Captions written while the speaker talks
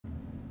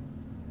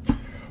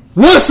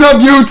What's up,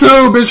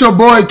 YouTube? It's your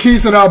boy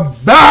Keith, and I'm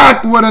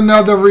back with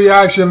another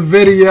reaction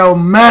video.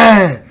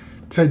 Man,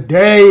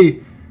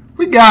 today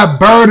we got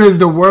Bird is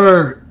the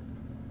word.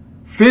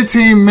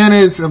 15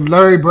 minutes of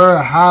Larry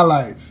Bird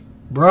highlights.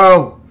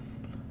 Bro,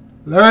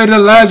 Larry the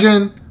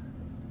legend,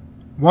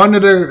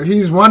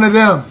 he's one of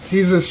them.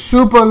 He's a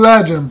super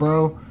legend,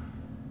 bro.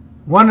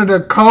 One of the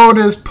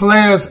coldest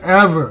players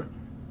ever.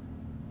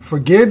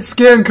 Forget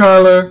skin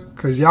color,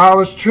 because y'all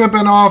was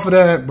tripping off of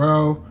that,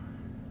 bro.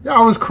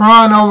 Y'all was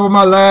crying over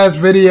my last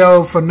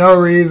video for no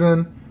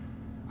reason.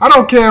 I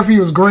don't care if he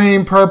was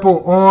green,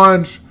 purple,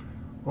 orange,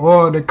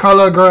 or the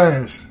color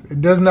grass.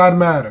 It does not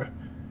matter.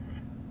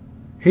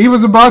 He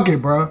was a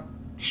bucket, bro.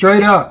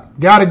 Straight up.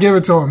 Gotta give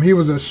it to him. He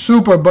was a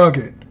super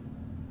bucket.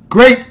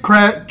 Great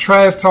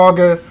trash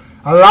talker.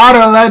 A lot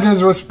of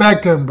legends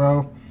respect him,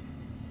 bro.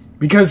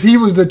 Because he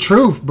was the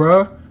truth,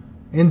 bro.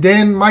 And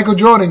then Michael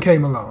Jordan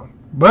came along.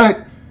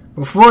 But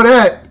before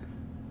that,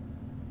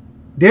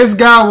 this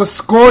guy was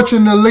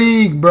scorching the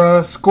league,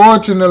 bruh.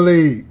 Scorching the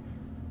league.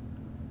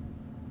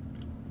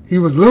 He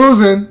was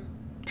losing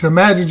to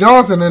Magic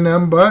Johnson and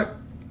them, but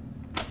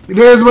it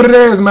is what it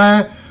is,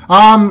 man.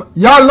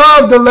 Y'all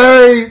love the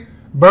Larry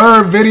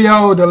Bird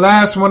video, the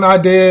last one I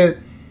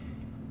did.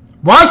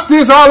 Watch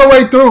this all the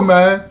way through,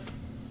 man.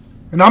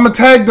 And I'm going to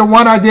tag the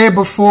one I did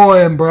before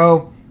him,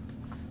 bro.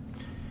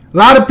 A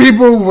lot of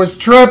people was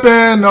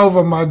tripping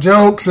over my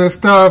jokes and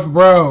stuff,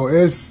 bro.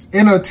 It's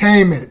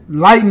entertainment.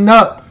 Lighten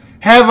up.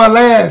 Have a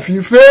laugh,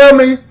 you feel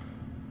me?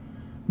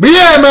 But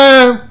yeah,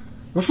 man,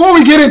 before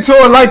we get into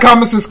it, like,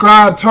 comment,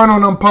 subscribe, turn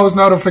on them post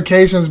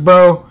notifications,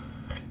 bro.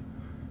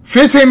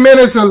 15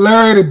 minutes of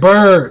Larry the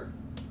Bird.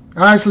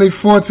 Actually,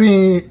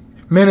 14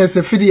 minutes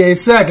and 58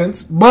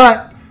 seconds.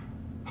 But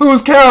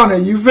who's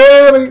counting, you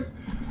feel me?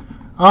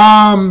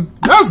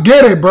 Let's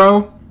get it,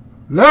 bro.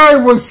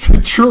 Larry was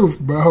the truth,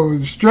 bro.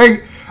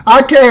 Straight.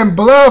 I can't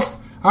bluff.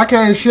 I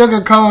can't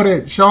sugarcoat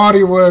it.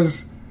 Shorty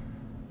was,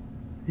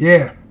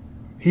 yeah.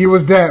 He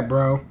was that,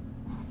 bro.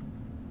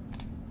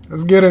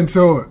 Let's get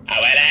into it. I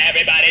want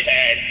everybody's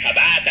heard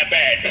about the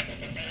bird.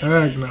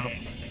 Heck no.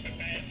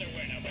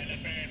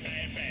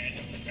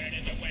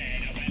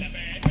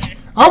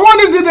 I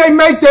wonder, did they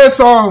make that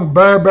song,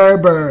 Bird,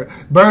 Bird, Bird?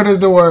 Bird is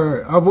the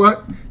word.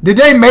 What? Did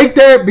they make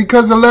that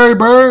because of Larry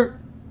Bird?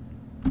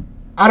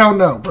 I don't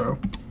know, bro.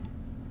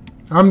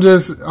 I'm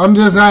just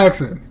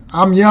asking.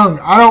 I'm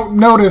young. I don't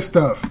know this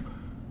stuff.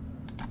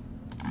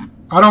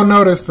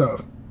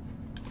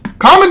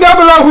 Comment down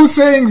below who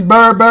sings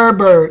Bird, Bird,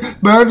 Bird.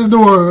 Bird is the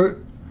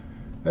word.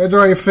 That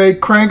joint fake.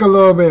 Crank a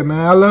little bit,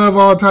 man. I love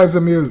all types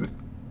of music.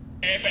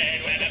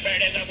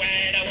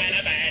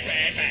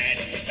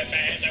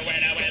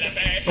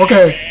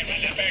 Okay.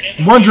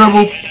 One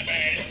dribble.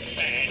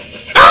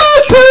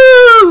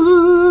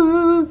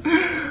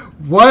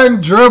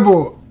 One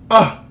dribble.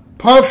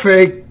 Pump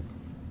fake.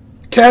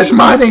 Cash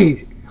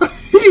money.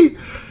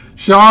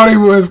 Shawty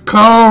was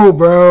cold,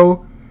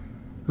 bro.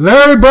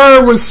 Larry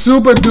Bird was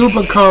super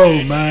duper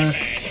cold, man.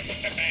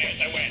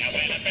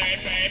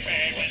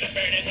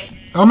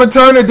 I'm going to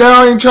turn it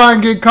down and try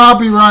and get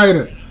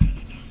copyrighted.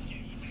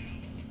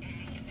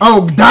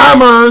 Oh,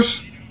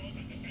 dimers.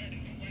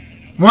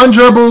 One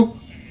dribble.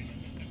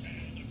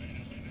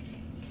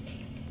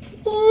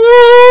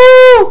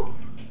 Woo!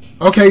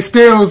 Okay,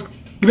 Stills.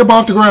 Get up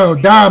off the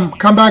ground. Dime,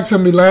 come back to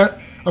me,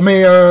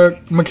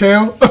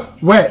 Mikhail.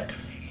 Wet.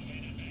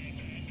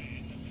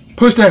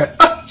 Push that.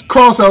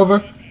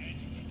 Crossover.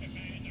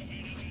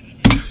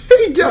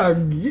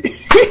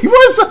 He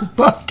was a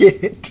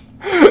bucket.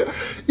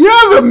 You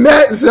ever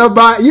met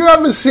somebody? You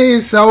ever seen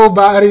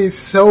somebody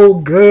so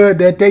good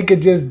that they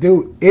could just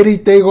do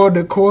anything on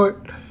the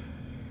court?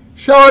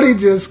 Shorty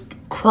just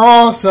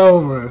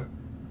crossover.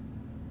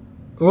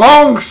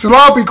 Long,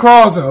 sloppy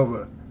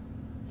crossover.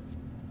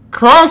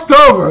 Crossed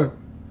over.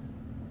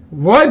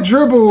 One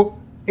dribble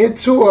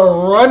into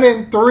a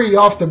running three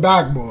off the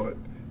backboard.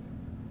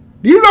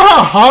 Do you know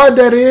how hard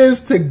that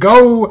is to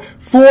go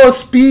full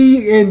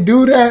speed and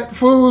do that,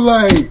 fool?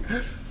 Like,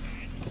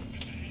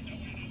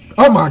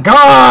 oh my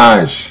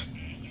gosh.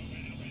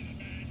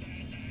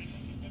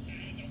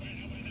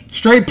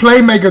 Straight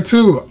playmaker,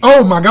 too.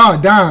 Oh my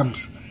God,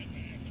 dimes.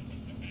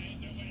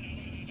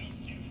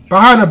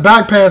 Behind the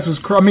back pass was,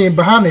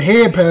 behind the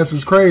head pass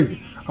was crazy.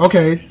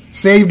 Okay,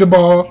 save the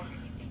ball.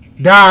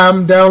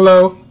 Dime, down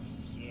low.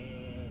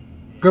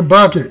 Good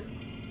bucket.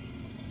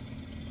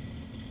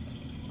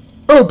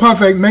 Oh,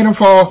 perfect. Made him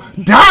fall.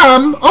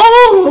 Dime.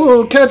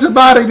 Oh, catch a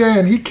body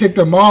then. He kicked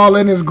them all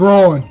in his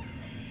groin.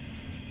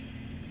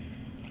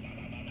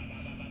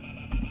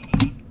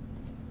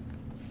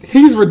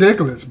 He's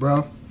ridiculous,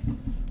 bro.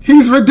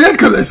 He's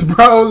ridiculous,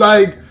 bro.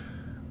 Like,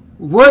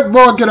 what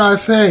more can I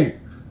say?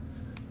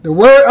 The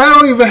word, I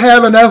don't even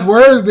have enough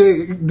words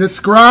to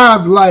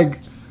describe,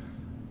 like,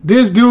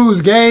 this dude's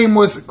game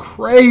was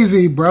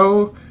crazy,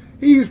 bro.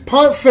 He's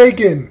pump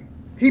faking.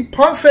 He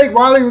pump faked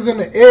while he was in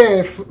the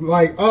air,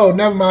 like, oh,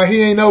 never mind,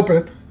 he ain't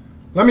open.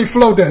 Let me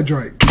float that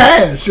joint.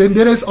 Cash, and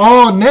then it's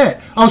all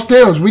net. Oh,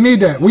 Stills, we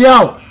need that. We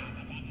out.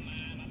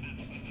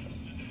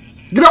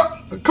 Get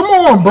up. Come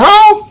on,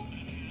 bro.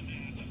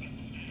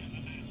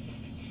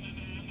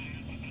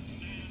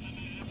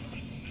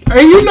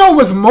 And you know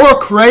what's more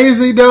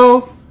crazy,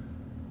 though?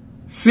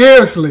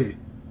 Seriously.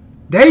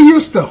 They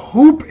used to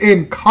hoop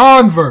in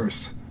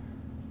Converse.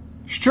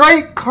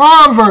 Straight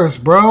Converse,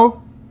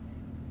 bro.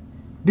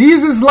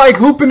 These is like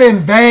hooping in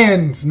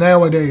Vans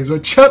nowadays. Or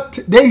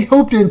they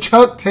hooped in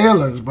Chuck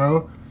Taylors,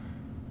 bro.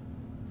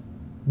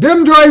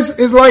 Them joints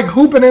is like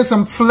hooping in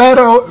some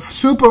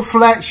super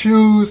flat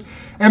shoes.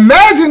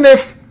 Imagine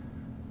if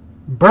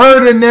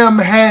Bird and them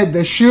had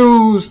the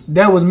shoes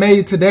that was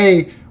made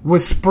today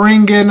with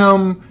spring in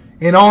them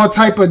and all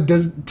type of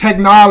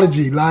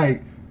technology.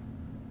 Like,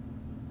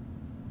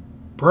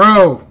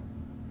 bro,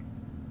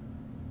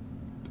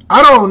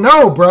 I don't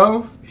know,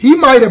 bro. He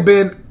might have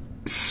been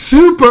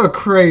super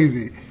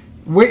crazy.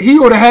 He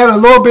would have had a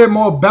little bit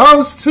more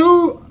bounce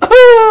too.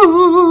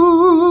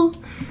 Ooh.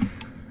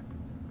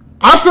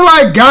 I feel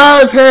like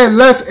guys had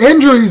less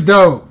injuries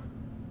though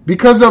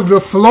because of the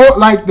floor.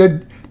 Like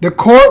the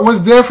court was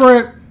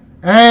different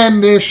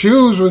and their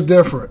shoes was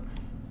different.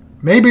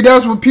 Maybe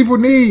that's what people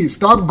need.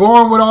 Stop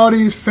going with all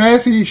these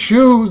fancy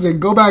shoes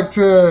and go back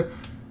to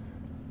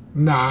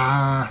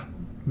nah.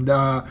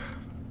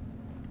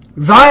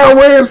 Zion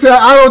Williams said,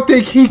 I don't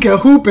think he can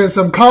hoop in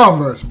some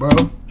Converse, bro.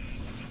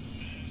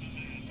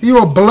 He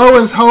will blow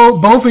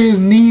both of his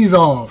knees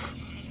off.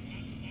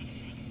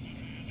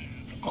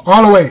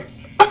 All the way.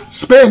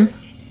 Spin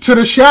to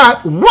the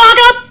shot. Walk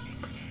up.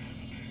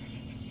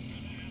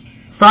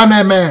 Find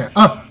that man.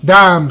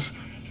 Dimes.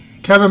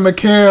 Kevin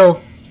McHale.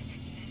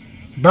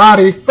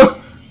 Body.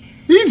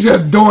 He's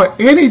just doing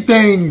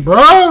anything,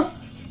 bro.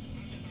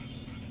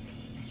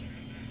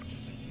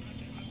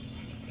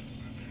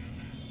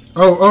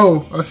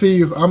 Oh, I see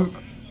you.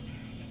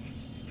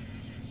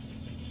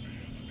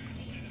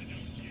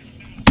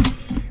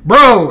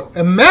 Bro,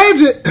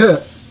 imagine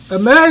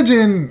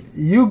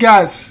you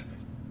got,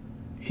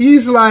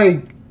 he's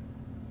like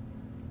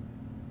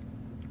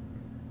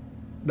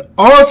the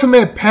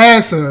ultimate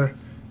passer,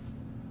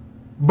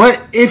 but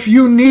if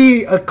you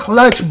need a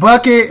clutch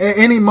bucket at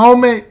any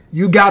moment,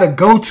 you got a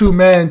go-to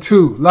man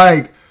too.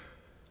 Like,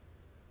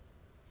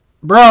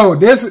 bro,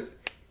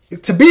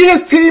 to be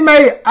his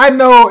teammate, I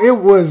know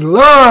it was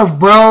love,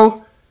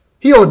 bro.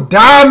 He'll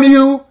dime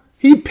you.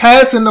 He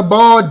passing the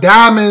ball,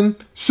 diming,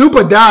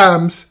 super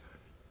dimes.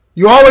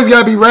 You always got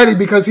to be ready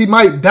because he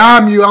might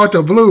dime you out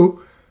the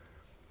blue.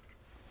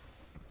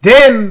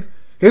 Then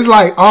it's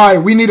like, all right,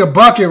 we need a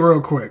bucket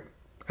real quick.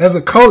 As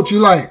a coach, you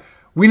like,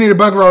 we need a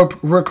bucket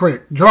real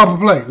quick. Drop a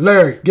play.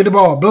 Larry, get the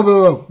ball. Blah,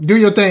 blah, blah. Do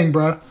your thing,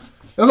 bro.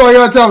 That's all you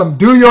got to tell him.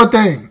 Do your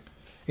thing.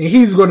 And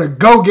he's going to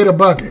go get a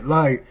bucket.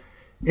 Like,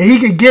 and he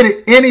can get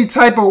it any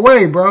type of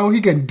way, bro.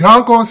 He can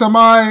dunk on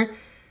somebody.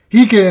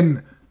 He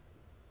can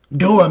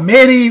do a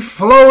midi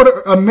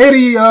floater, a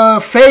midi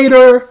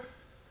fader.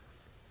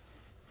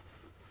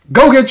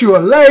 Go get you a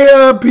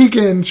layup. He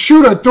can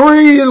shoot a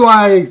three,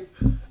 like,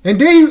 and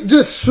then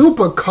just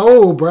super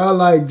cold, bro.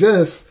 Like,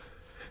 just,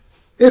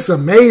 it's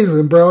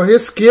amazing, bro.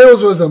 His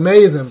skills was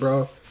amazing,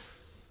 bro.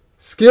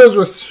 Skills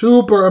was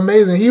super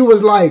amazing. He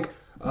was like,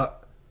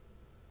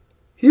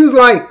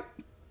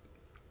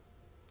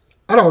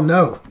 I don't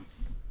know.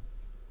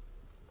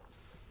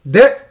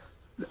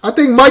 I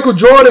think Michael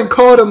Jordan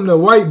called him the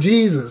white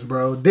Jesus,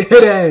 bro. Dead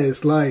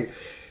ass. Like,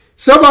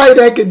 somebody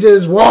that could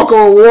just walk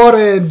on water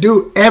and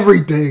do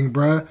everything,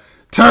 bro.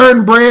 Turn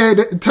a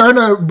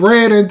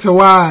bread into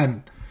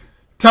wine.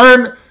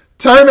 Turn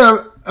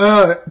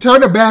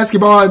a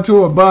basketball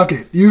into a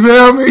bucket. You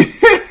feel me?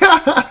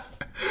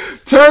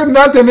 Turn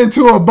nothing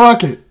into a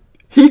bucket.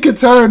 He could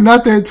turn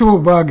nothing into a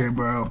bucket,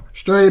 bro.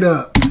 Straight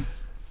up.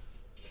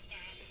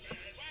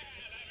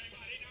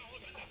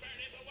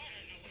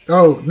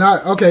 Oh,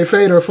 not okay.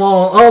 Fader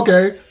fall.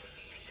 Okay,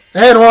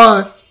 and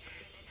one.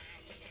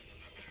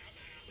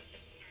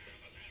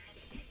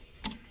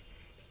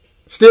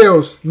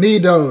 Steals,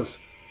 need those,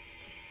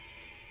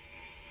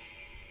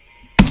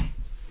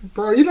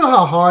 bro. You know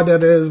how hard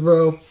that is,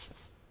 bro.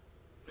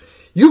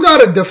 You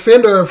got a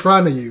defender in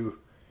front of you.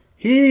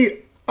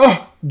 He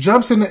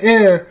jumps in the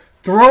air,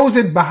 throws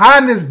it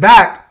behind his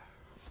back,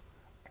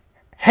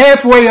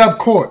 halfway up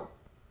court,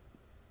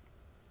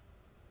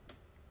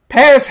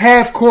 past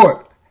half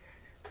court.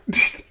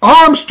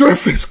 Arm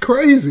strength is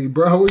crazy,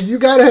 bro. You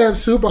gotta have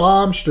super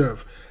arm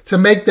strength to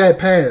make that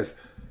pass.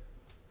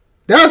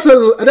 That's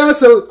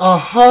a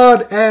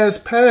hard ass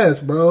pass,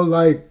 bro.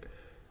 Like,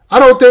 I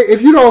don't think,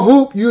 if you don't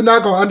hoop, you're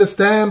not gonna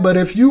understand. But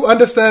if you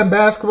understand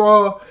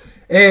basketball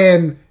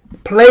and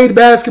played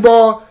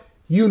basketball,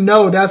 you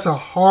know that's a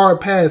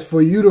hard pass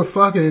for you to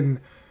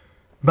fucking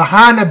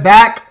behind the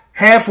back,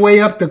 halfway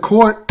up the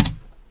court.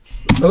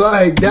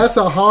 Like, that's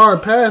a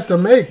hard pass to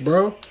make,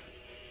 bro.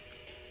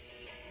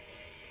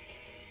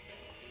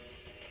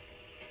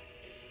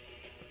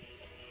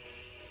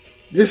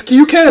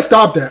 You can't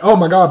stop that. Oh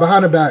my God,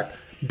 behind the back.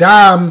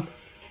 Dime.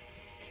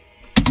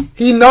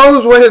 He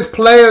knows where his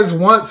players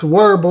once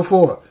were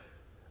before.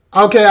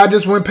 Okay, I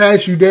just went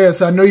past you there,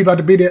 so I know you about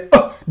to be there.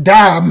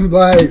 Dime.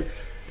 Like,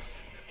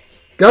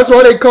 That's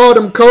why they called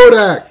him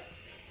Kodak.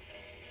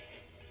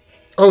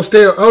 Oh,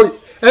 still. Oh,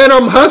 and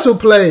I'm hustle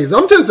plays.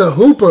 I'm just a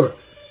hooper.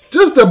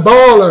 Just a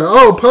baller.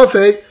 Oh, pump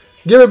fake.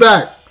 Give it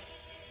back.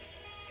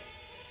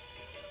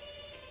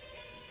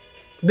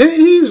 Then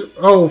he's...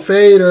 Oh,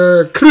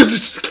 fader.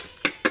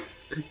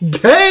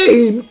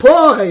 Game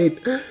point.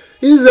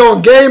 He's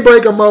on game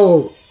breaker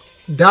mode.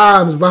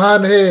 Dimes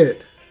behind the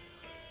head.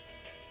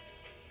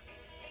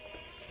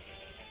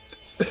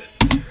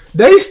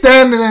 They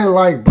standing there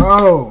like,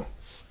 bro.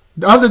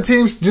 The other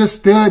teams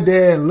just stood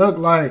there and looked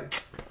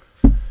like,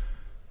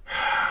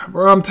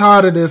 bro, I'm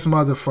tired of this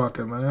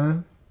motherfucker,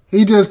 man.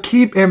 He just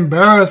keep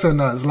embarrassing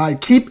us.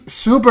 Like, keep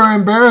super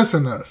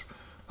embarrassing us.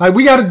 Like,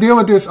 we got to deal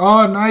with this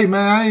all night,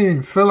 man. I didn't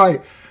even feel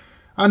like...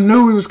 I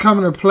knew we was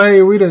coming to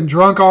play. We done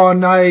drunk all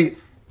night,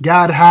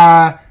 got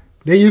high.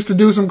 They used to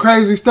do some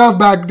crazy stuff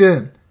back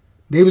then.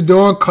 They was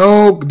doing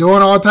coke,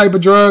 doing all type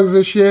of drugs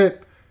and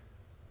shit.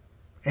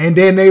 And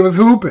then they was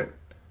hooping.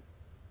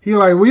 He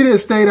like, we done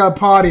stayed up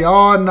party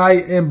all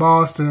night in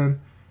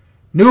Boston.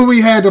 Knew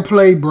we had to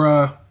play,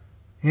 bruh.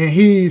 And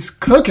he's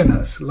cooking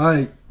us.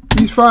 Like,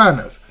 he's frying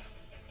us.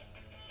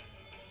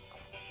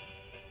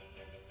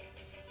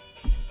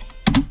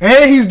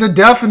 And he's the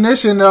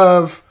definition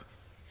of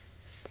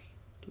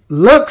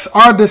looks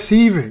are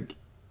deceiving.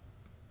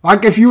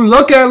 Like, if you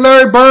look at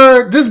Larry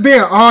Bird, just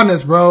being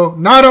honest, bro.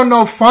 Not on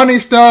no funny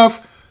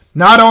stuff.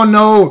 Not on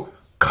no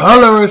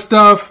colorist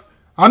stuff.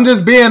 I'm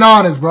just being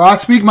honest, bro. I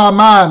speak my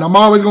mind. I'm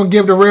always going to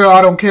give the real.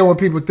 I don't care what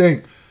people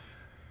think.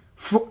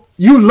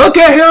 You look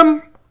at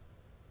him,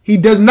 he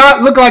does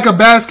not look like a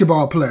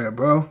basketball player,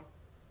 bro.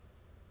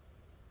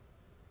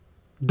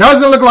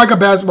 Doesn't look like a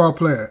basketball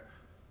player.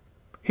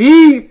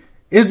 He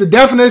is the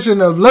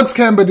definition of looks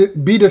can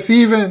be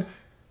deceiving.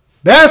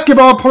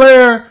 Basketball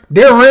player,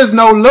 there is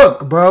no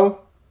look,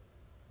 bro.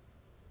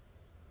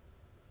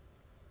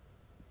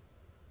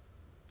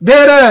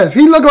 Dead ass.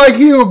 He looked like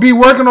he would be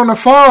working on a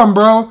farm,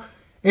 bro.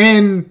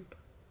 And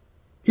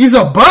he's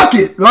a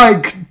bucket,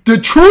 like the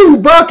true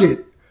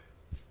bucket.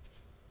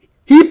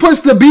 He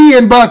puts the B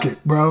in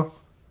bucket, bro.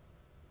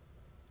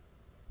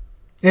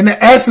 And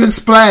the S in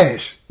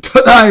splash.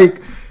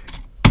 Like,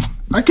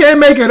 I can't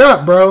make it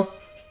up, bro.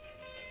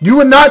 You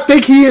would not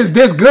think he is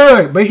this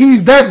good, but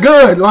he's that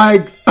good.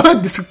 Like,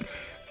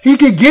 he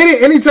could get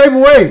it any type of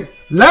way.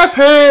 Left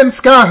hand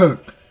skyhook.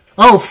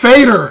 Oh,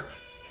 fader.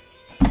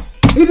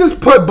 He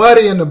just put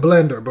Buddy in the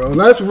blender, bro.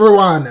 Let's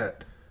rewind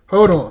that.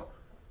 Hold on.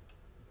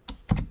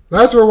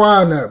 Let's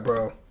rewind that,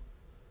 bro.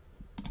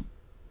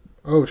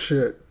 Oh,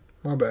 shit.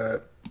 My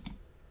bad.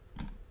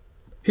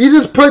 He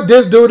just put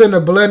this dude in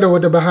the blender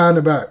with the behind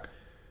the back.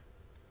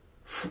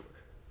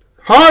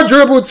 Hard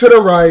dribble to the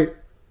right.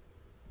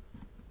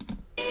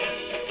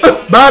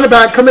 Behind the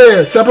back. Come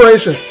here.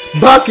 Separation.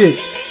 Bucket.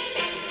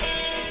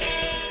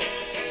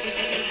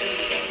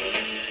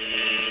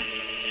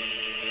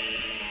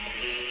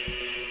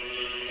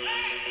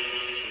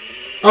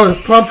 Oh,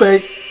 it's pump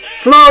fake.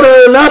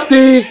 Floater.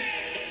 Lefty.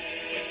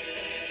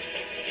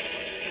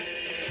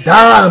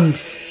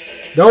 Dimes.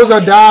 Those are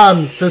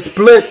dimes to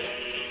split.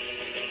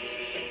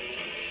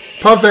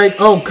 Pump fake.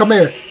 Oh, come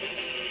here.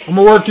 I'm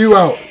going to work you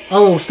out.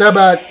 Oh, step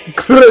back.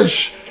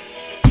 Clutch.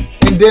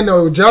 And then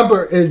the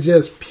jumper is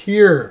just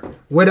pure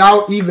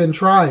without even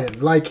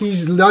trying. Like,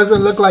 he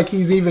doesn't look like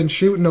he's even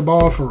shooting the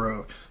ball for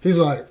real. He's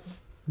like,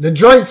 the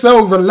joint's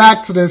so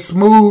relaxed and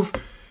smooth.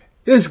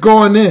 It's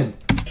going in.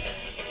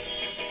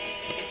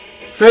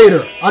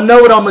 Fader. I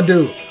know what I'm going to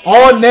do.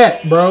 All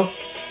net, bro.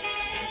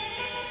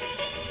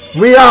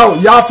 We out.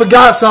 Y'all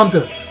forgot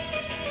something.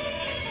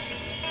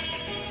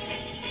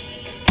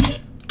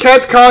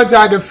 Catch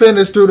contact and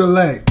finish through the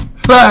leg.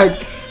 Like,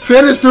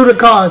 finish through the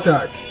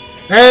contact.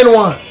 And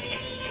one.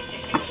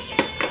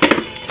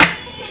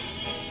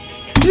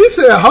 He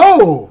said,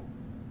 ho,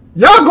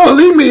 y'all gonna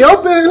leave me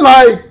open?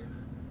 Like,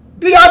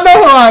 do y'all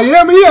know who I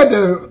am? He had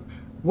to,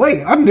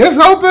 wait, I'm this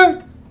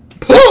open?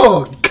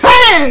 Pull.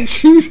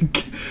 Cash.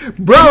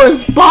 Bro,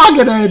 it's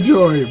sparking that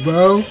joint,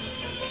 bro.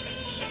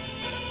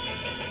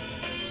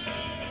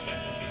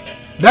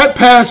 That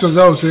pass was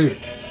OC.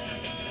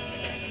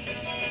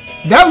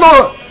 That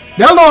little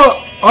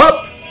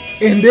up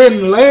and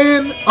then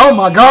land. Oh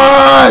my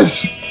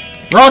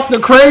gosh. Rock the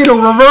cradle,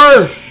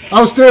 reverse.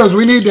 Oh, Stills,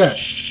 we need that.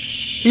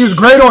 He was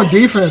great on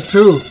defense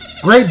too.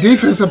 Great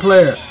defensive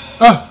player.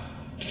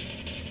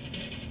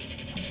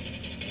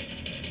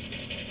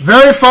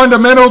 Very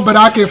fundamental, but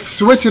I can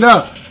switch it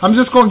up. I'm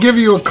just going to give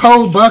you a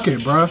cold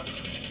bucket, bro.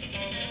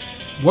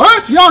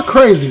 What? Y'all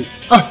crazy.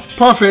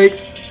 Pump fake.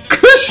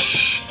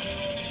 Kush.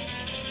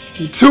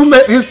 His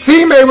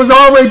teammate was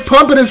already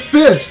pumping his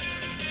fist.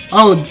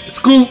 Oh,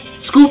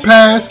 scoop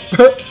pass.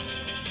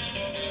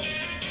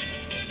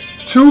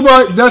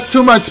 That's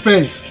too much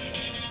space.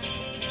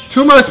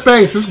 Too much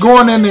space. It's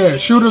going in there.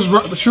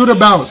 Shooter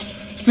bounce.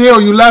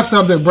 Still, you left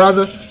something,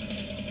 brother.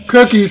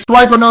 Cookies.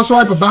 Swiper, no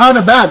swiper. Behind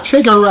the back.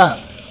 Chicken wrap.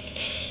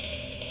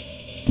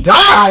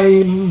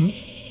 Dime.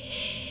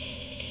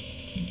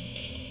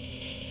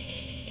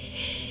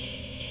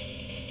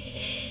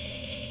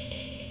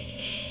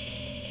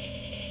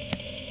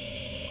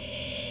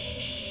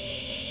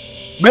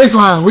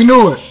 Baseline, we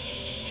knew it.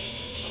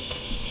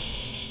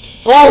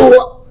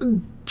 Oh,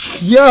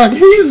 yeah,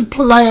 he's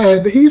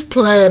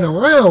playing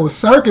around with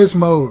circus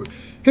mode.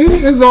 He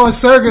is on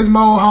circus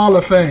mode Hall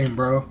of Fame,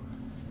 bro.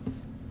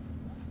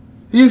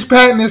 He's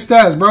patting his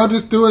stats, bro.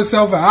 Just threw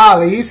himself an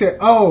alley. He said,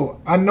 oh,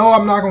 I know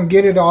I'm not going to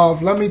get it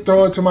off. Let me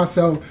throw it to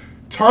myself.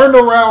 Turned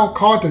around,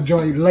 caught the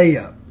joint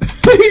layup.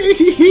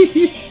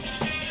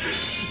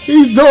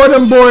 He's doing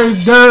them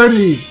boys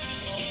dirty.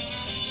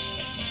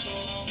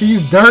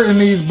 He's dirting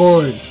these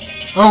boys.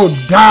 Oh,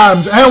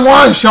 dimes. And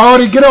one,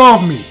 shorty. Get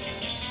off me.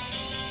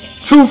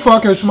 Too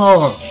fucking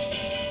small.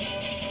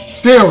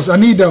 Steals. I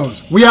need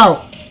those. We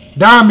out.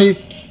 Dime me.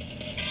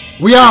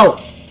 We out.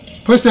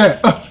 Push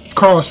that.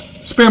 Cross.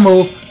 Spin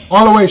move.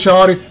 All the way,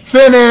 shorty.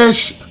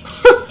 Finish.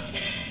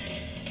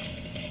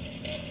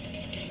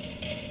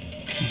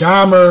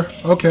 Dimer.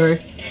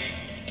 Okay.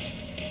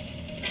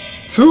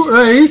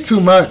 He's too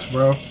much,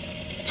 bro.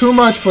 Too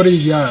much for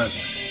these guys.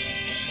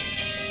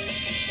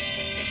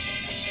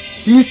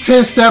 He's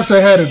 10 steps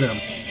ahead of them.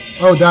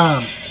 Oh,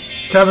 dime.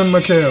 Kevin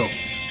McHale.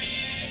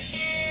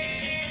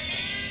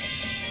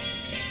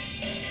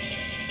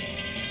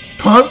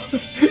 Pump.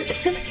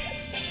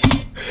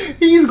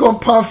 He's going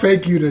to pump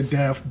fake you to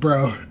death,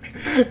 bro.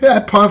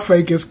 That pump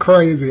fake is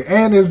crazy.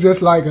 And it's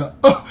just like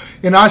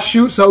and I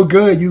shoot so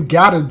good, you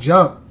got to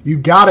jump. You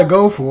got to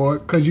go for it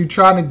because you're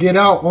trying to get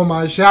out on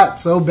my shot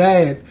so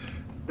bad.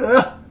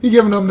 He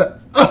giving them the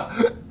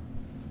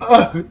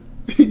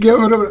he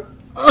giving them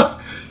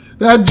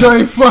that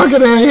joint fucking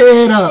their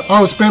head up.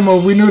 Oh, spin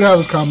move. We knew that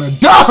was coming.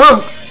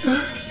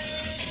 Dunks!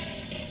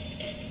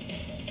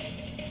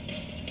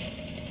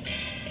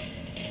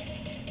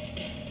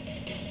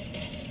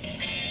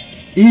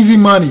 Easy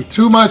money.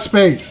 Too much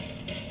space.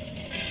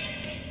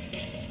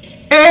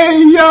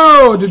 Hey,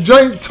 yo! The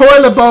joint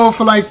toilet bowl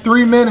for like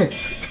 3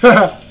 minutes.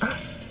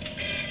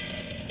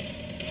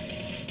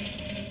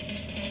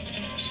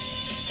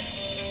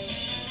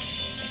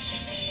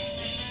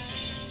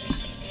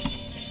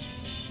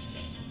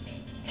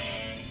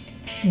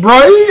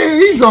 Bro,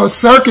 he's on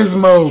circus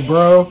mode,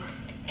 bro.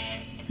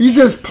 He's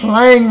just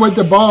playing with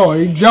the ball.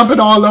 He's jumping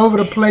all over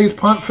the place,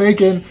 pump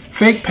faking,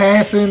 fake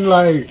passing,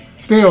 like,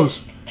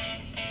 steals.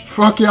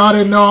 Fuck y'all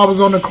didn't know I was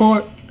on the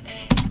court.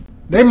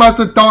 They must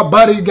have thought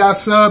Buddy got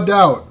subbed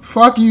out.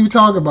 Fuck you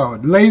talking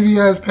about. Lazy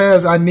ass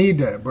pass, I need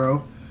that,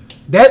 bro.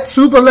 That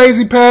super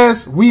lazy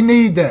pass, we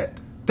need that.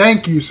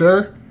 Thank you,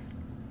 sir.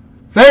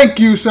 Thank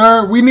you,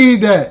 sir. We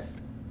need that.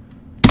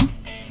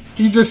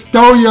 He just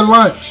stole your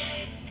lunch.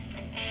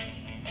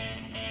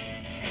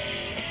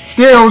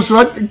 Steals,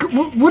 what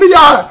are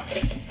y'all?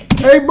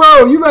 Hey,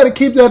 bro, you better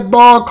keep that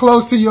ball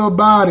close to your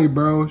body,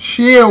 bro.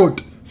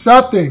 Shield,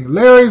 something.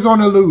 Larry's on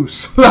the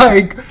loose.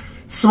 Like,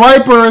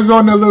 Swiper is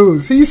on the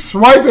loose. He's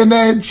swiping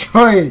that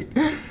joint.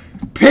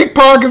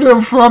 Pickpocketed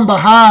him from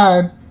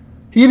behind.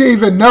 He didn't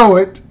even know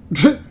it.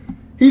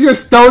 He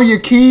just stole your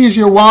keys,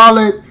 your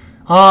wallet.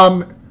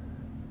 Well,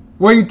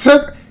 he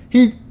took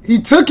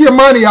your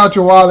money out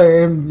your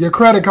wallet and your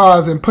credit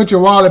cards and put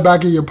your wallet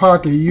back in your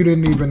pocket. You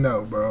didn't even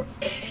know, bro.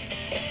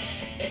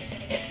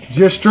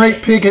 Just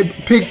straight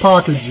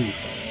pickpocket you.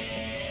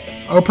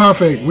 Oh, pump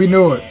fake. We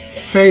knew it.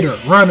 Fader.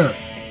 Runner.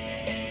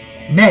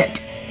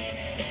 Net.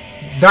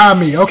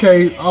 Dime.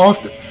 Okay.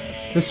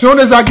 As soon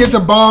as I get the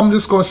ball, I'm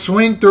just going to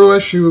swing through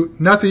it,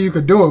 shoot. Nothing you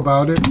could do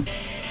about it.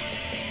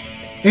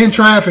 In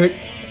traffic.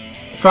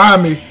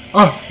 Find me.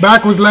 Oh,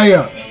 backwards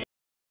layup.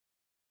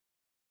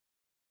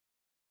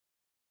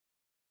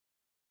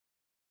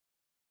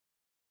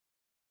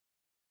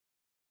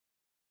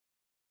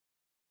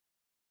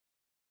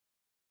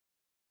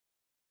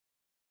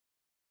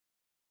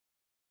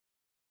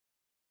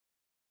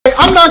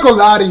 I'm not gonna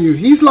lie to you.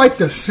 He's like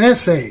the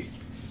sensei.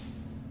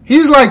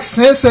 He's like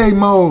sensei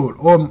mode,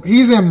 or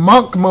he's in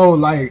monk mode.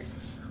 Like,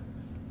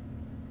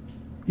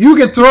 you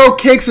can throw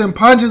kicks and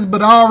punches,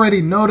 but I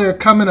already know they're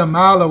coming a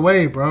mile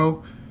away,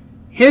 bro.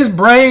 His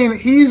brain,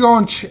 he's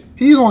on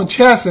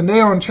chess and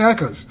they're on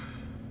checkers.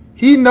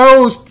 He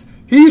knows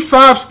he's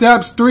 3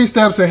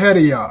 steps ahead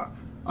of y'all.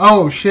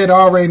 Oh shit, I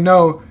already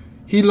know.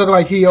 He look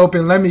like he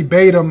open. Let me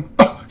bait him.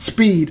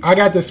 Speed. I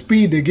got the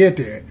speed to get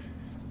there.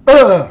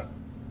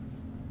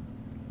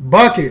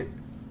 Bucket.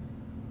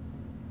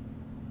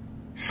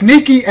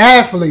 Sneaky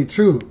athlete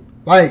too.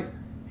 Like,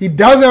 he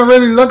doesn't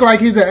really look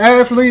like he's an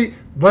athlete,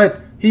 but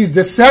he's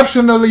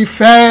deceptionally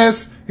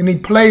fast and he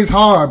plays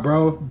hard,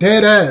 bro.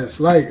 Dead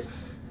ass. Like,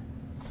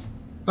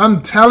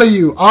 I'm telling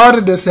you, art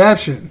of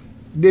deception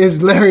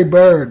is Larry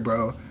Bird,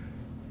 bro.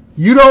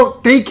 You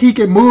don't think he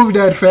can move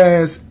that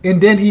fast,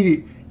 and then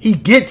he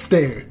gets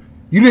there.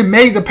 You didn't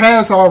make the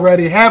pass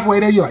already. Halfway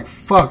there, you're like,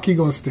 fuck, he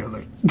gonna steal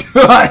it.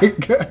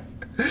 Like,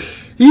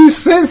 he's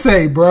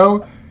sensei,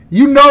 bro.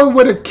 You know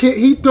what a kick,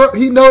 he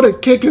know the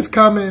kick is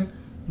coming.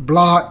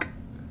 Block,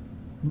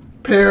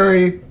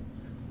 parry,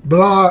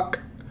 block,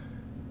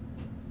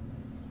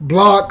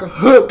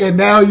 hook, and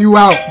now you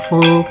out,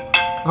 fool.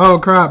 Oh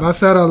crap, I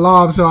set an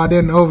alarm so I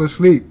didn't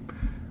oversleep.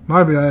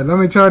 My bad. Let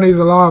me turn these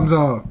alarms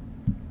off.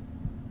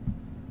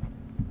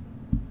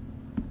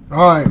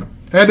 Alright.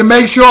 Had to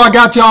make sure I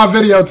got y'all a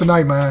video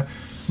tonight, man.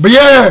 But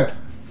yeah,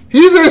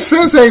 he's in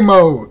sensei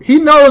mode. He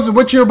knows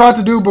what you're about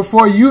to do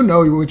before you know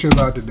what you're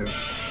about to do.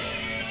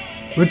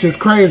 Which is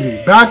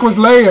crazy. Backwards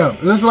layup.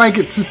 It's like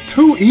it's just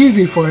too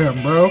easy for him,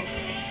 bro.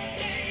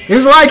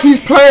 It's like he's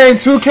playing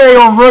 2K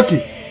on rookie.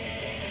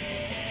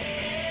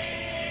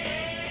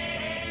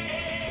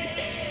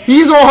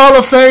 He's on Hall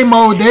of Fame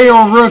mode. They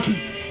on rookie.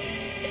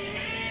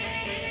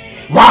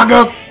 Rock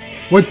up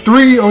with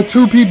 3 or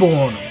 2 people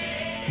on him.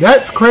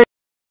 That's crazy.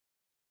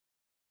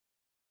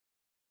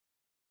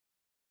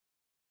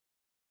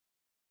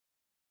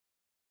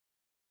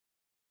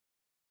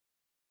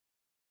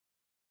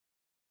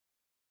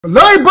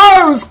 Larry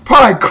Bird was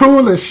probably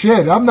cool as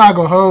shit. I'm not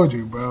gonna hold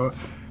you, bro.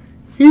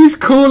 He's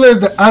cool as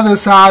the other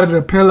side of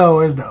the pillow,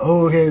 as the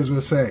old heads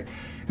would say.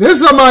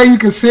 This is somebody you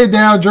can sit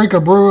down, drink a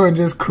brew, and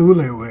just cool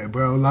it with,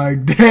 bro.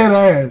 Like, dead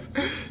ass.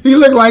 He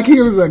looked like he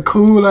was a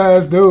cool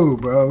ass dude,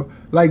 bro.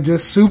 Like,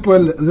 just super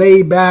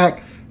laid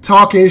back,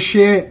 talking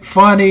shit,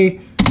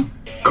 funny.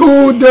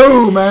 Cool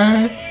dude,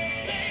 man.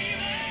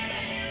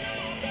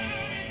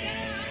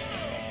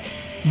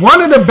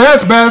 One of the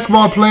best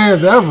basketball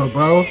players ever,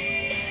 bro.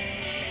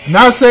 And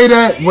I say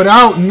that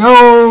without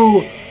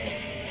no...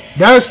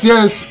 That's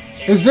just...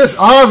 It's just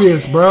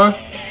obvious, bro.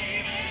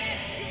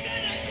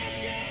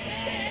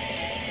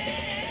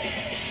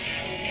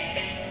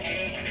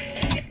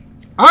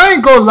 I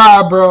ain't gonna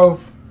lie, bro.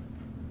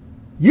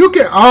 You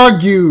can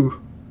argue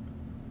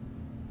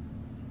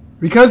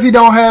because he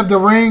don't have the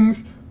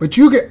rings, but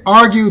you can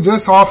argue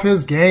just off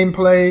his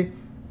gameplay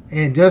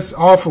and just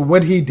off of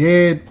what he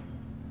did.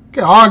 You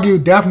can argue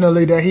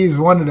definitely that he's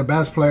one of the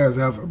best players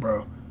ever,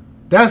 bro.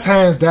 That's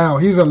hands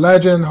down. He's a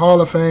legend,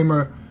 Hall of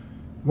Famer.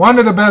 One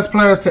of the best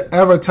players to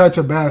ever touch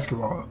a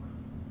basketball.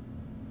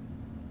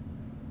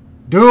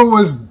 Dude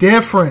was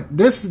different.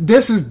 This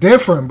is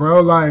different,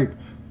 bro. Like,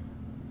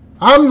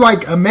 I'm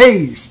like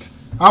amazed.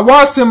 I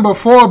watched him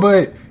before,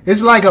 but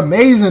it's like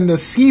amazing to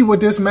see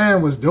what this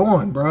man was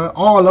doing, bro.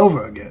 All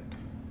over again.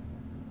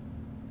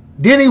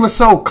 Then he was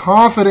so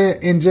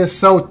confident and just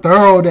so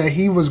thorough that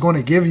he was going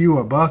to give you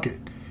a bucket.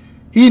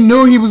 He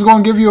knew he was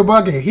going to give you a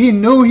bucket. He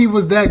knew he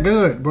was that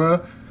good,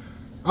 bro.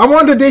 I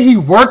wonder, did he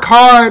work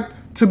hard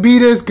to be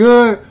this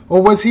good,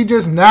 or was he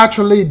just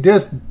naturally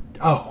just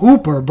a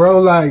hooper,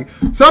 bro? Like,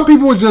 some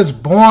people were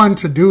just born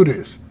to do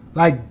this.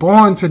 Like,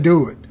 born to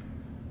do it.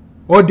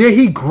 Or did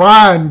he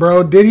grind,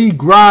 bro? Did he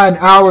grind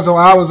hours on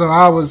hours on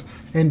hours,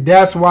 and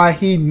that's why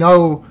he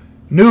knew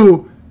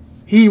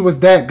he was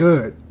that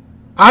good?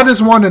 I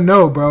just want to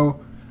know, bro.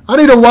 I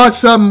need to watch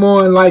something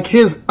more like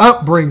his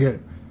upbringing.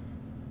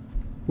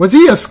 Was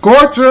he a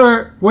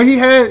scorcher? Well,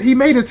 he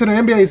made it to the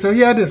NBA, so he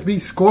had to be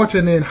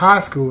scorching in high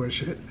school and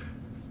shit.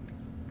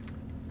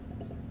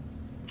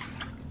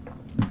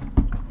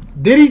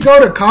 Did he go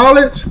to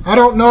college? I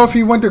don't know if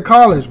he went to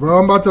college, bro.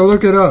 I'm about to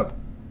look it up.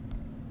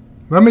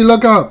 Let me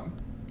look up.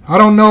 I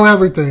don't know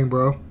everything,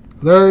 bro.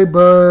 Larry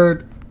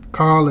Bird,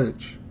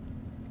 college.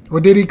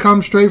 Or did he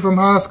come straight from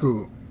high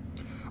school?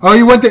 Oh,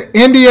 he went to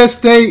Indiana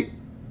State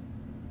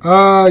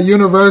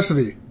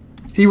University.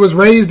 He was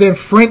raised in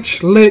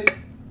French Lick,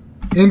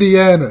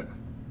 Indiana.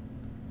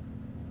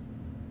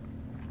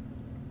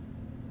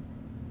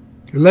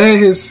 He led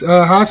his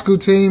high school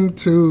team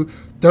to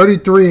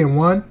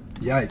 33-1.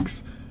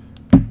 Yikes.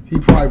 He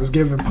probably was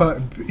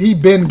he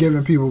been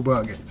giving people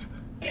buckets.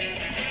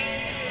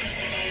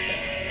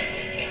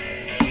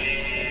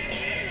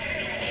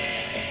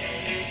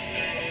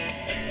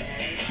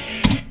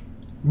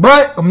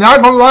 But I'm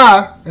not gonna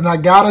lie, and I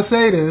gotta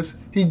say this,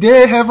 he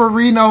did have a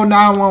Reno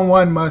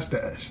 911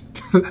 mustache.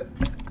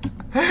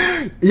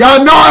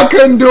 Y'all know I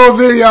couldn't do a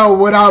video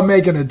without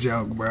making a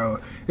joke, bro.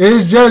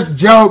 It's just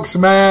jokes,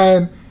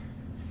 man.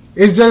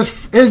 It's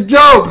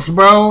jokes,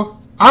 bro.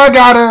 I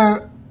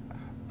gotta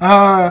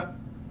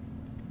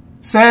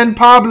San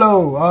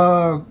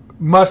Pablo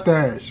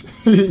mustache.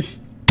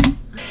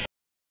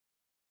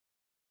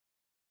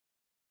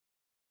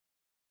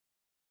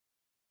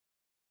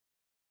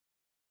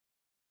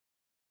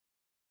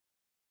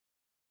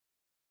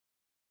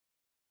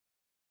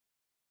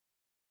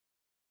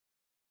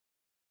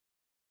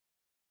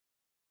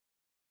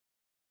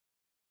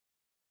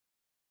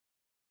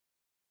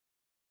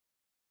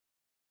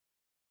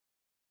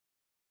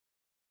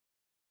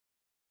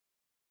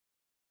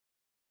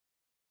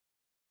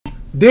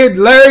 Did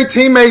Larry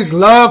teammates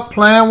love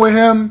playing with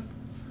him?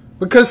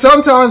 Because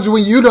sometimes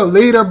when you the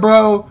leader,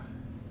 bro,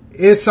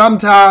 it's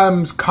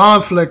sometimes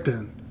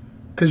conflicting.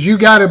 Because you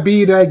got to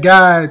be that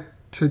guy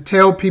to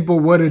tell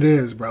people what it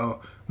is,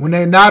 bro. When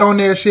they're not on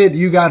their shit,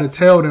 you got to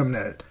tell them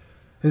that.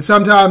 And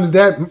sometimes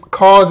that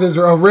causes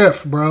a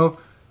rift, bro.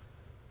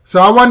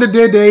 So I wonder,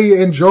 did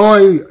they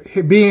enjoy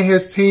being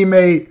his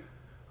teammate,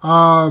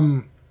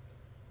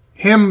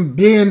 him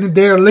being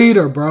their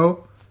leader,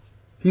 bro?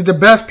 He's the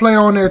best player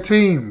on their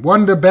team.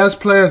 One of the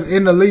best players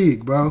in the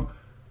league, bro.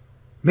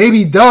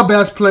 Maybe the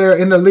best player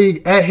in the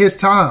league at his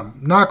time.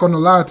 Not going to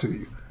lie to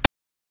you.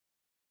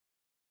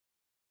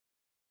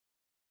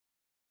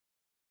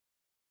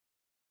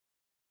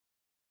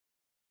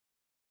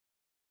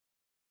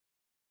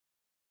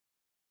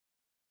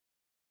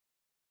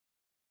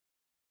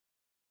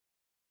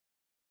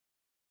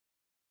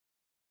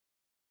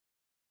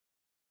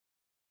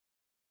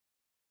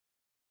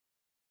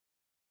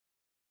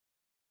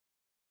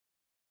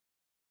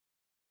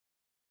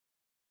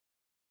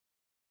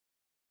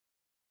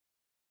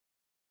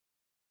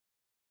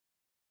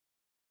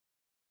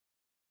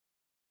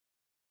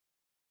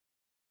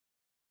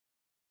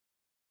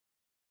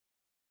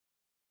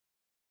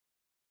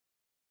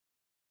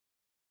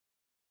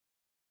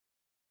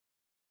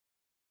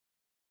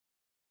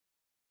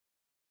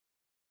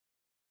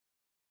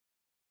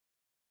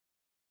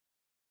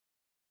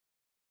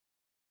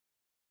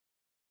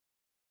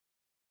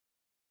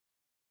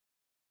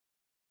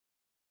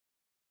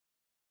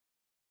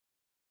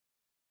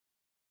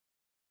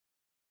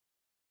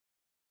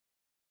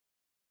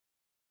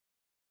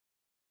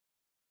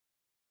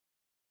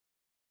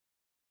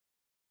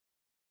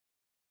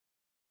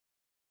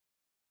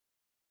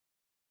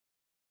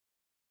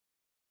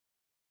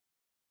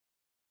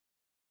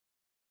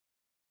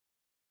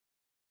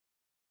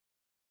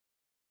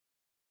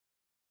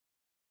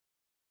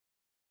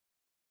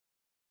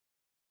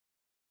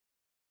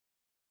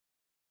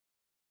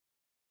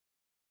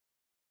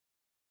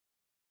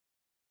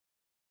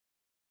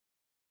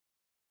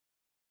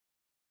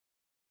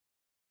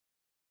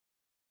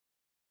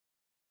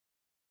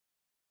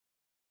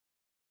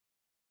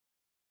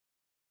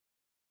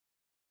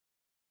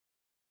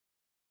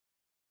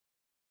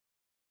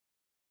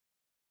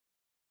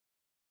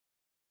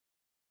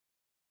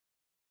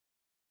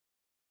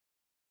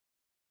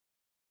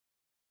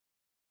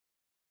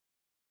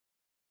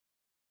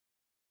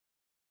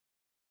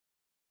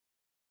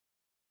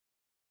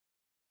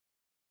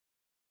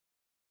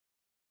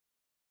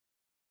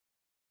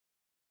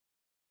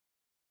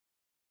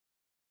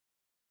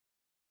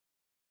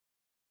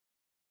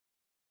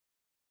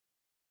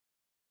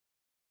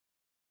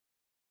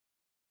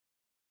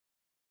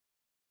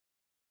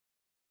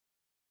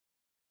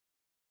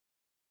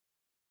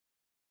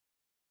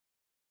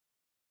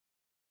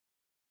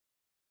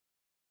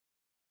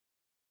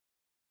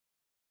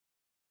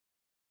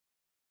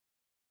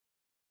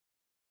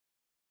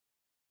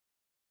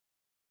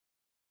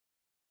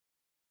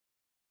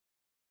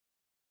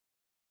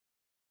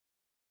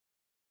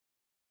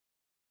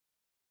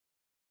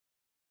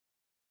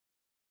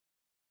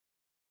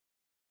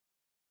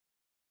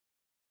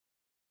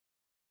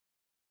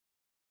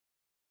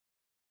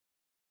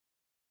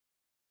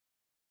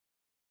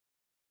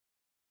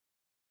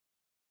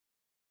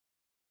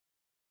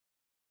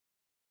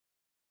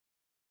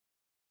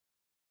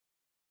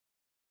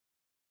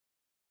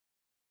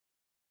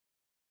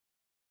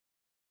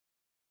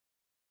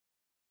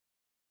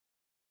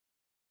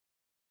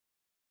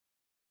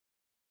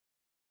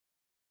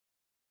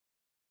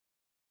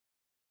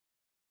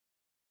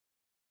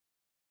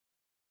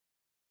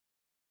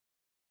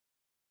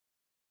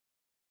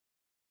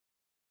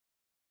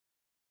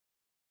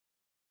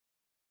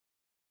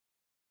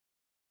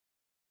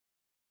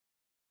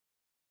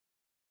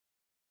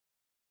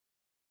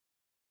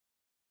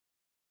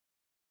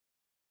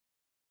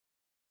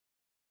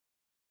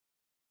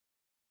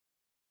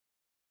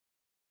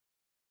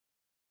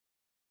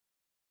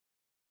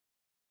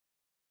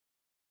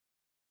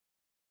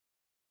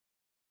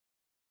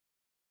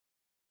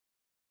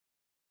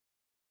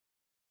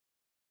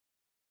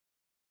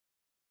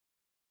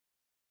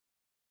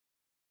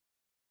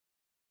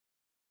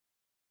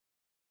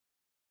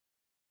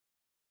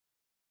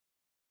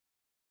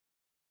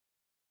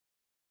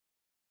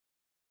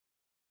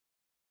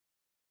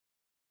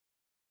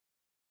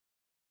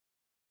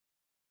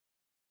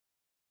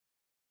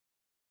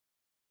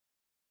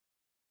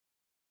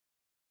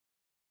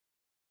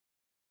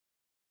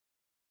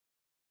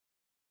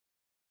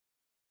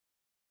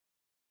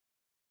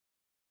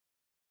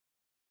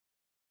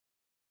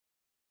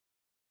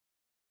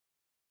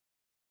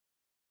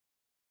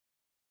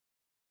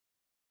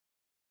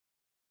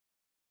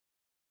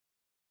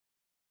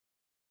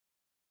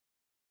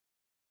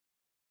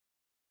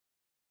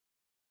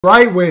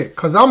 right with,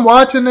 because I'm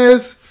watching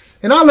this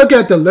and I look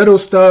at the little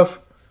stuff.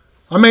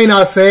 I may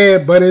not say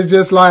it, but it's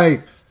just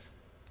like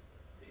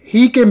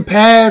he can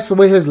pass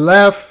with his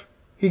left,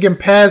 he can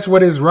pass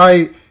with his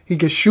right, he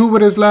can shoot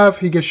with his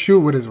left, he can shoot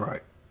with his right,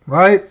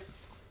 right?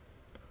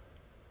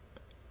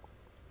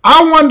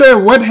 I wonder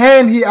what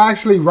hand he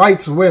actually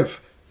writes with.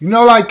 You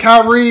know, like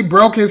Kyrie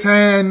broke his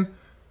hand,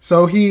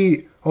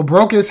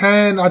 broke his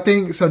hand, I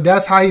think, so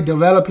that's how he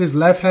developed his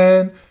left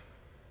hand.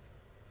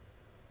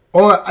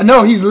 Or,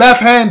 no, he's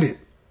left-handed.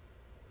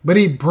 But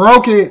he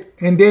broke it,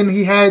 and then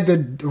he had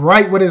to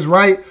write with his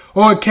right.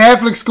 Or a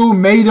Catholic school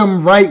made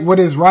him write with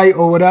his right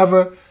or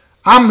whatever.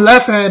 I'm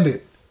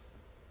left-handed.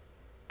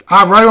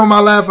 I write on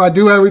my left. I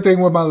do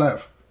everything with my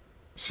left.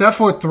 Except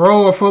for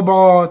throw a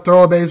football,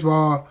 throw a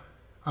baseball.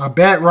 I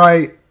bat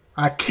right.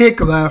 I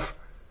kick left.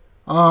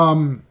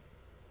 I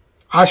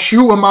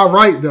shoot with my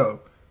right, though.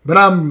 But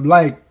I'm,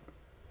 like,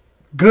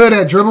 good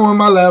at dribbling with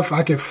my left.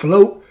 I can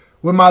float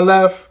with my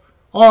left.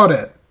 All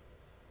that.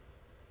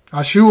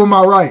 I shoot with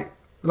my right.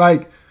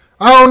 Like,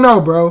 I don't know,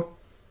 bro.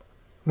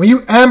 When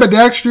you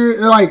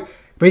ambidextrous, like,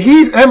 but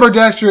he's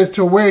ambidextrous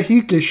to where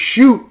he can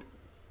shoot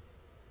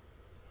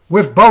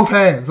with both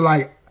hands.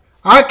 Like,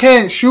 I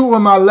can't shoot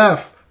with my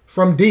left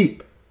from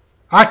deep.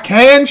 I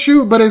can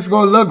shoot, but it's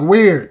going to look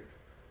weird.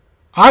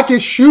 I can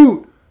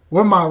shoot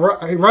with my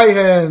right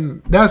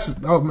hand.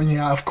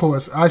 Yeah, of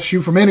course. I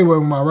shoot from anywhere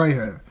with my right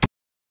hand.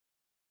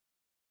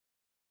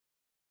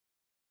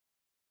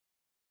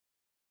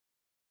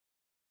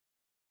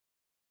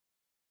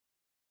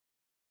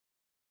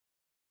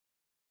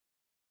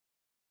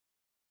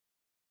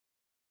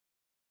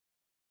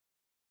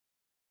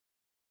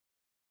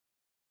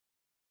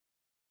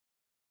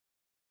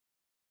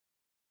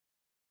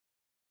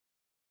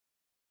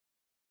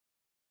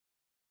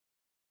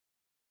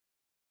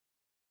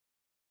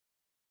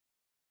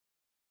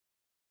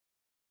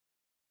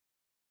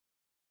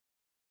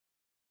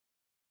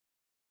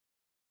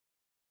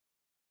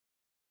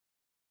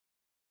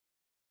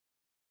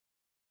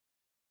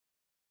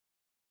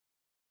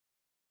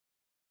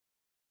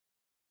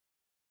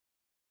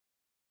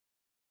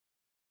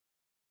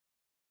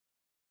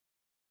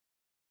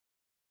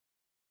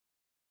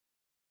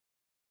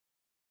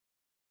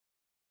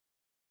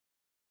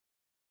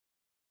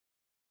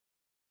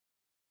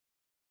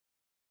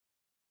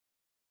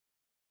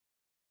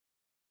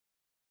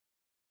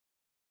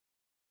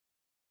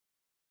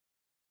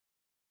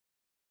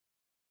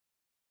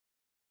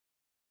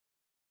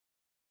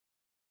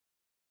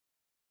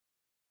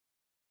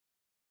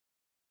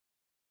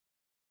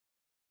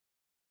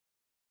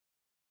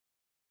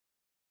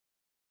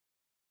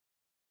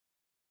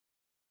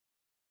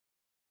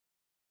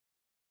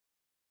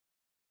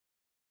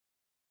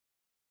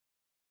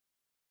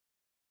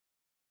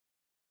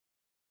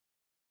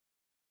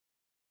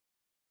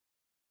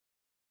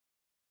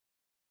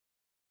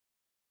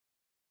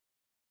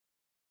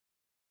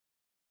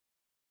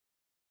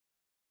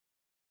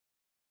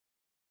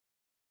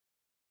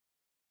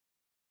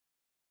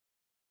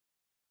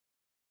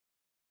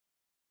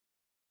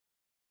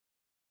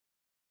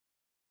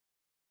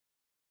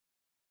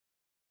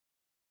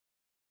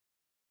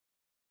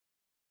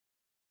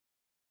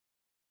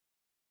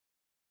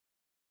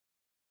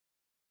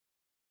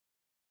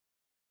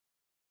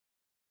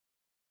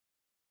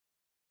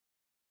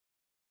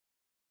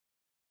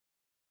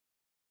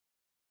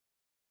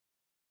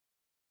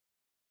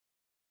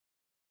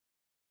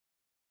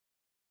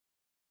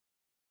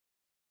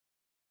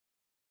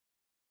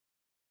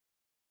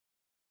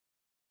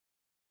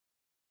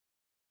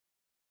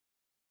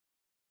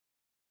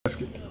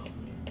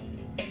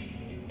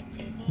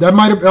 That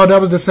might have. Oh,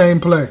 that was the same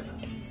play.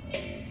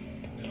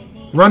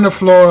 Run the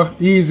floor,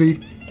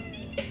 easy.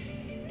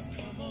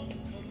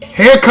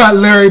 Haircut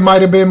Larry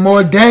might have been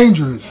more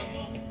dangerous.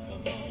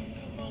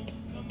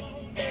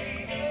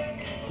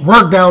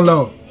 Work down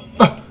low.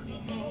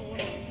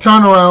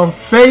 Turn around,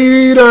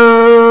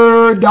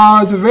 fader,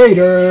 Darth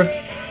Vader.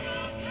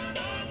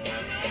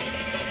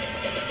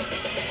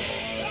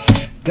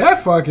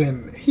 That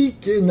fucking, he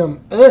getting them.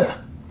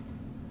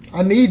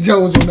 I need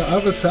those on the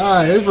other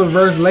side. His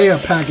reverse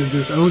layup package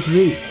is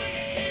OG.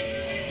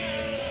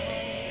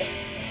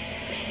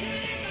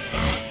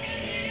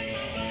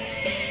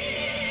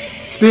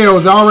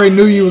 Stills, I already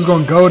knew you was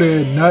gonna go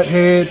there,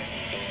 nuthead.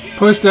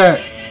 Push that.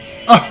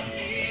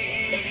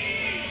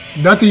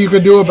 Nothing you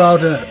could do about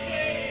that.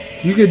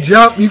 You could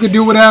jump, you could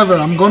do whatever.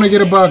 I'm gonna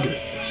get a bucket.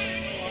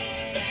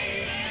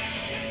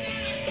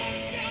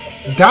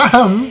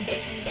 Damn.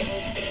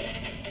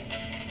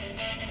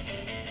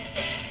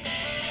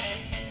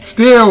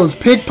 Stills,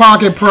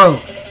 pickpocket pro.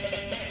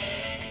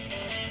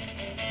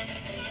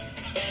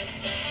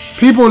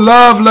 People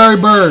love Larry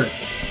Bird.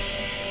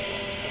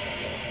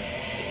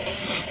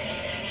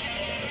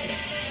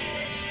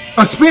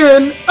 A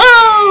spin.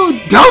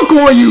 Oh, dunk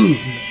on you.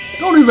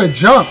 Don't even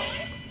jump.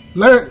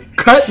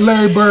 Cut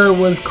Larry Bird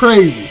was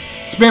crazy.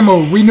 Spin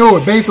move. We knew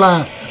it.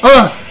 Baseline.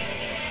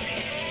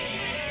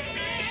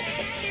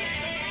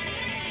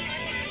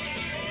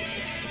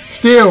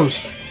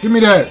 Stills. Give me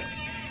that.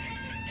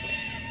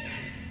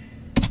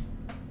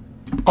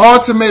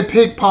 Ultimate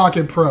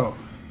Pickpocket Pro.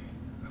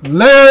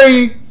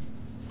 Larry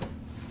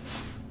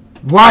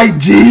White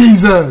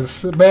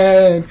Jesus,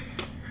 man.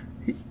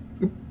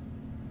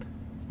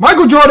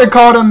 Michael Jordan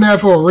called him there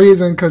for a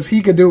reason, because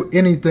he could do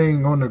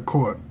anything on the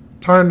court.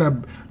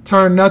 Turn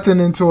nothing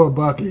into a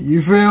bucket.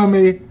 You feel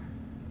me?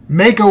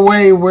 Make a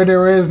way where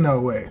there is no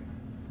way.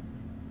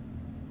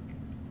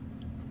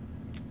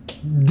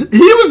 He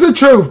was the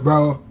truth,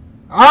 bro.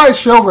 I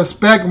show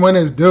respect when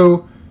it's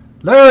due.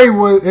 Larry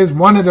is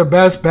one of the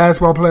best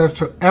basketball players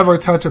to ever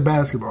touch a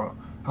basketball.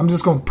 I'm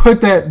just going to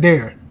put that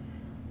there.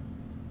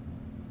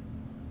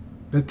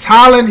 The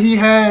talent he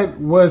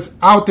had was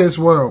out this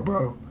world,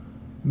 bro.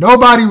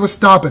 Nobody was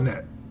stopping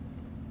that.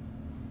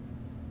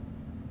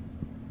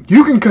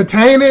 You can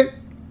contain it,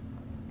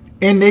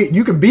 and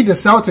you can beat the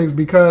Celtics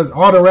because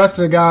all the rest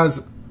of the guys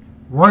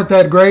weren't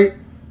that great.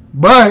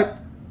 But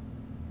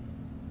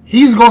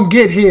he's going to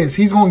get his.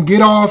 He's going to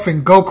get off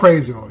and go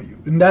crazy on you.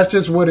 And that's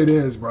just what it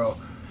is, bro.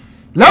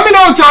 Let me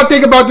know what y'all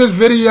think about this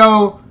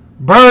video.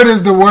 Bird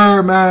is the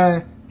word,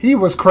 man. He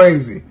was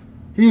crazy.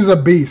 He's a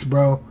beast,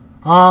 bro.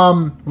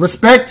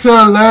 Respect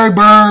to Larry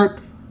Bird.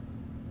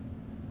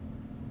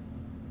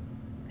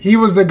 He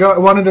was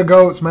one of the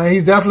GOATs, man.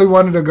 He's definitely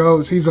one of the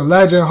GOATs. He's a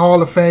legend,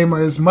 Hall of Famer.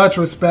 There's much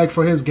respect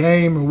for his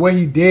game and what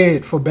he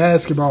did for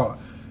basketball.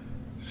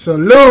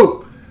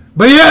 Salute.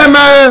 But yeah,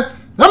 man.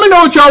 Let me know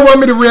what y'all want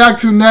me to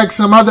react to next.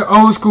 Some other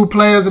old school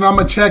players, and I'm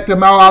going to check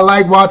them out. I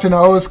like watching the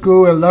old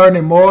school and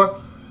learning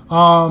more.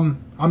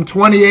 I'm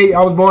 28.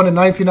 I was born in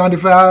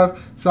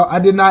 1995, so I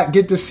did not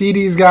get to see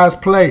these guys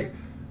play.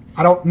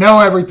 I don't know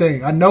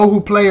everything. I know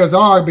who players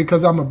are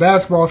because I'm a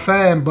basketball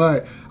fan,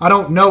 but I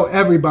don't know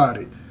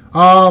everybody.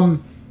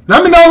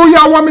 Let me know who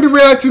y'all want me to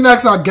react to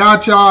next. I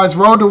got y'all. It's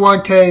Road to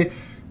 1K.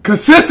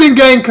 Consistent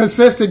game,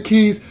 consistent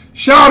keys.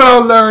 Shout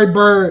out Larry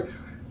Bird,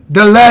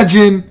 the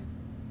legend,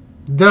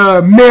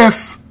 the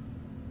myth,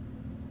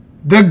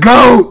 the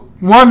GOAT,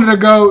 one of the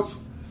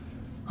GOATs.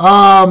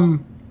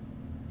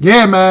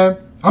 Yeah, man.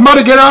 I'm about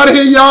to get out of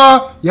here,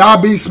 y'all.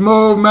 Y'all be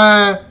smooth,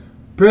 man.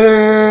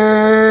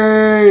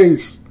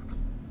 Peace.